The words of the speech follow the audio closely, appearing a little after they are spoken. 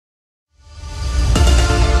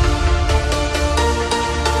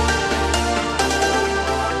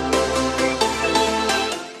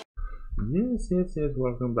Yes,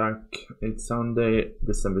 welcome back. It's Sunday,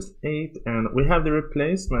 December 8th, and we have the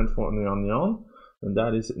replacement for Neon, and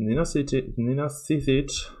that is Nina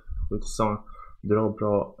Žižić with the song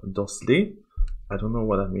Dobrodošli. I don't know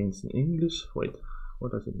what that means in English. Wait,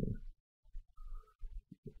 what does it mean?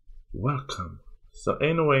 Welcome. So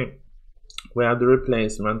anyway, we have the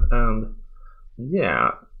replacement, and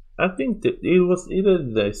yeah, I think that it was either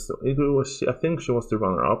this, I think she was the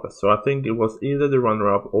runner-up, so I think it was either the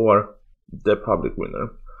runner-up or the public winner.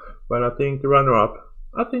 But I think the runner-up,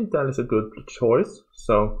 I think that is a good choice.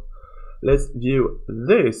 So let's view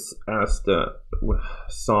this as the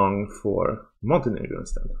song for Montenegro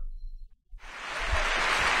instead.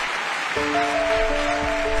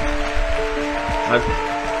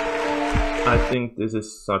 I think this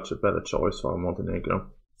is such a better choice for Montenegro.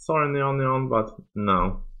 Sorry Neon, but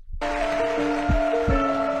no.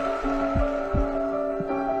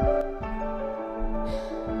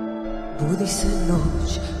 Budi se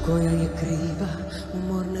noć koja je kriva,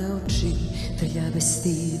 umorne oči, trljave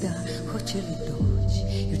stida. Hoće li doći,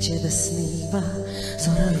 juče da sniva,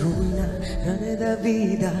 zora rujna, rane da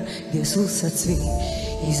vida. Gdje su sad svi,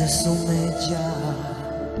 iza sumeđa,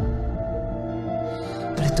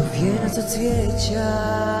 pletu vijenac od cvijeća.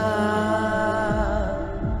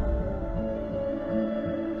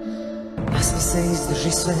 Nasmi se,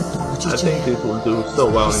 izdrži sve, proći će. I think it will do so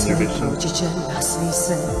well in Eurovision. Proći će, nasmi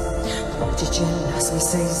se, proći će, nasmi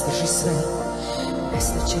se, izdrži sve.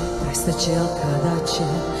 Nestaće, prestaće, al kada će.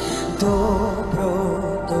 Dobrodošli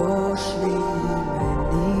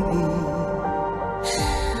meni vi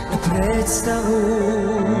na predstavu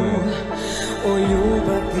o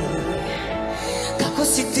ljubavi. Kako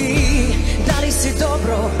si ti, da li si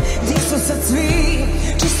dobro, gdje su sad svi,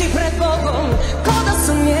 čisti pred Bogom, ko da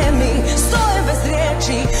su njemi, stoje bez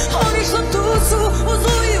riječi. Oni što tu su, u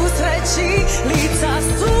zlu i u sreći, lica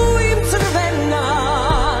su im crvena,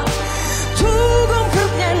 tugom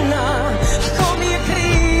krvnjena, a ko mi je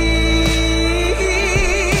kriv?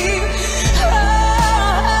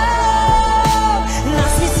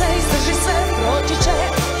 Nasmi se, izdrži sve, proći će,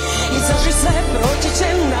 izdrži sve, proći će,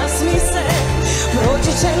 nasmi se,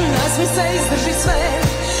 proći će, nasmi se, izdrži sve.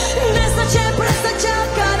 Nestaće, prestaće,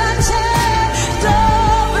 kada će.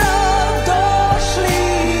 Dobrodošli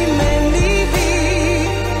meni vi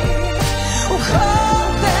u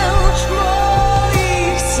hotel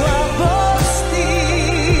mojih slabosti.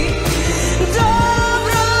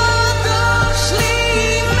 Dobrodošli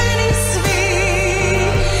meni svi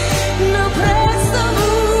na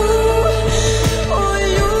predstavu o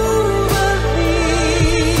ljubavi.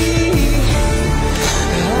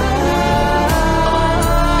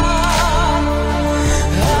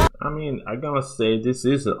 I mean, I gotta say this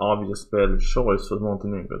is an obvious better choice for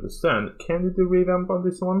Montenegro to send. Can you do revamp on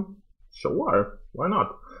this one? Sure, why not?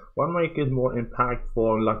 Why make it more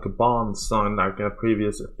impactful, like a Bond song, like a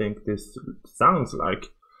previous, I think this sounds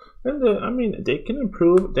like. And I mean, they can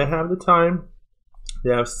improve, they have the time.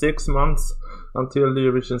 They have 6 months until the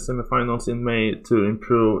Eurovision semifinals in May to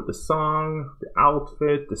improve the song, the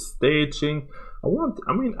outfit, the staging.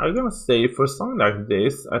 I'm gonna say for a song like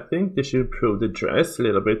this, I think they should improve the dress a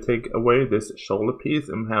little bit, take away this shoulder piece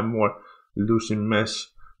and have more loose mesh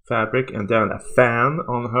fabric, and then a fan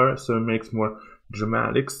on her so it makes more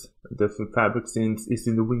dramatics. The fabric is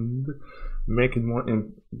in the wind, make it more,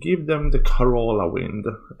 give them the Carola wind,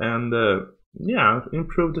 and yeah,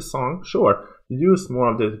 improve the song, sure. Use more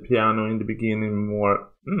of the piano in the beginning, more.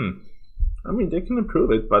 I mean, they can improve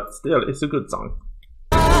it, but still, it's a good song.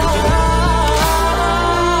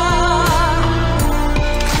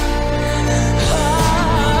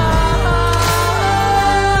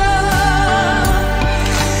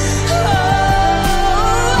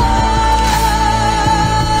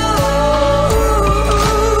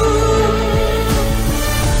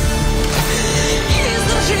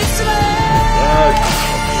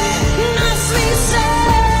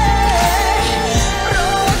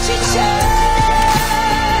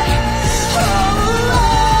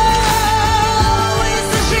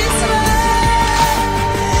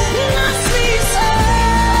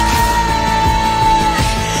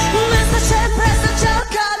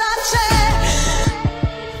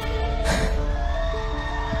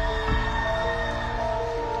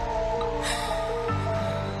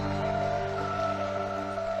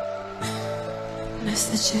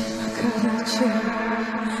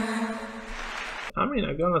 I mean,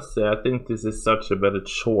 I gotta say, I think this is such a better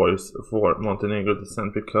choice for Montenegro to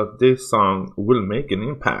send, because this song will make an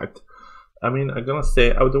impact. I mean, I'm gonna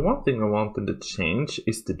say, the one thing I want them to change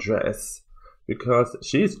is the dress, because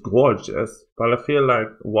she's gorgeous, but I feel like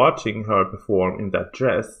watching her perform in that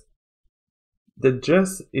dress, the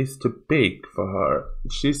dress is too big for her.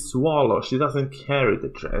 She swallows. She doesn't carry the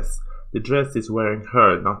dress. The dress is wearing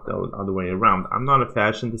her, not the other way around. I'm not a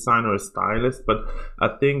fashion designer or a stylist, but I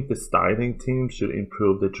think the styling team should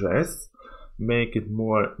improve the dress, make it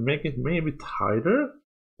maybe tighter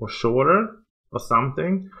or shorter or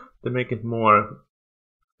something to make it more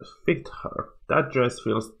fit her. That dress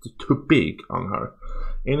feels too big on her.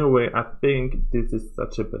 In a way, I think this is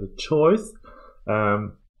such a better choice.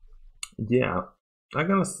 Yeah, I'm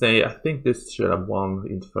gonna say I think this should have won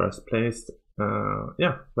in first place.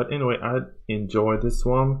 Yeah, but anyway, I enjoyed this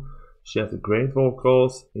one. She has great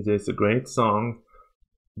vocals. It is a great song.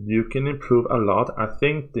 You can improve a lot. I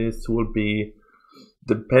think this will be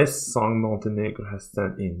the best song Montenegro has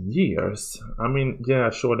sent in years. I mean,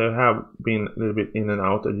 yeah, sure, they have been a little bit in and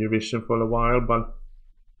out of Eurovision for a while, but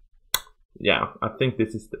yeah, I think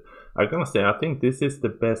this is I think this is the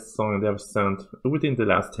best song they have sent within the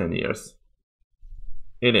last 10 years.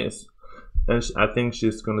 It is. And I think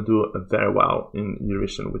she's gonna do very well in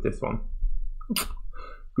Eurovision with this one.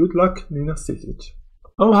 Good luck, Nina Žižić.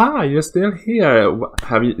 Oh hi, you're still here.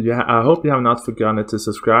 I hope you have not forgotten to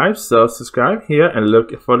subscribe. So subscribe here and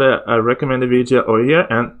look for the recommended video over here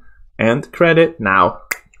and end credit now.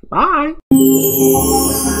 Bye.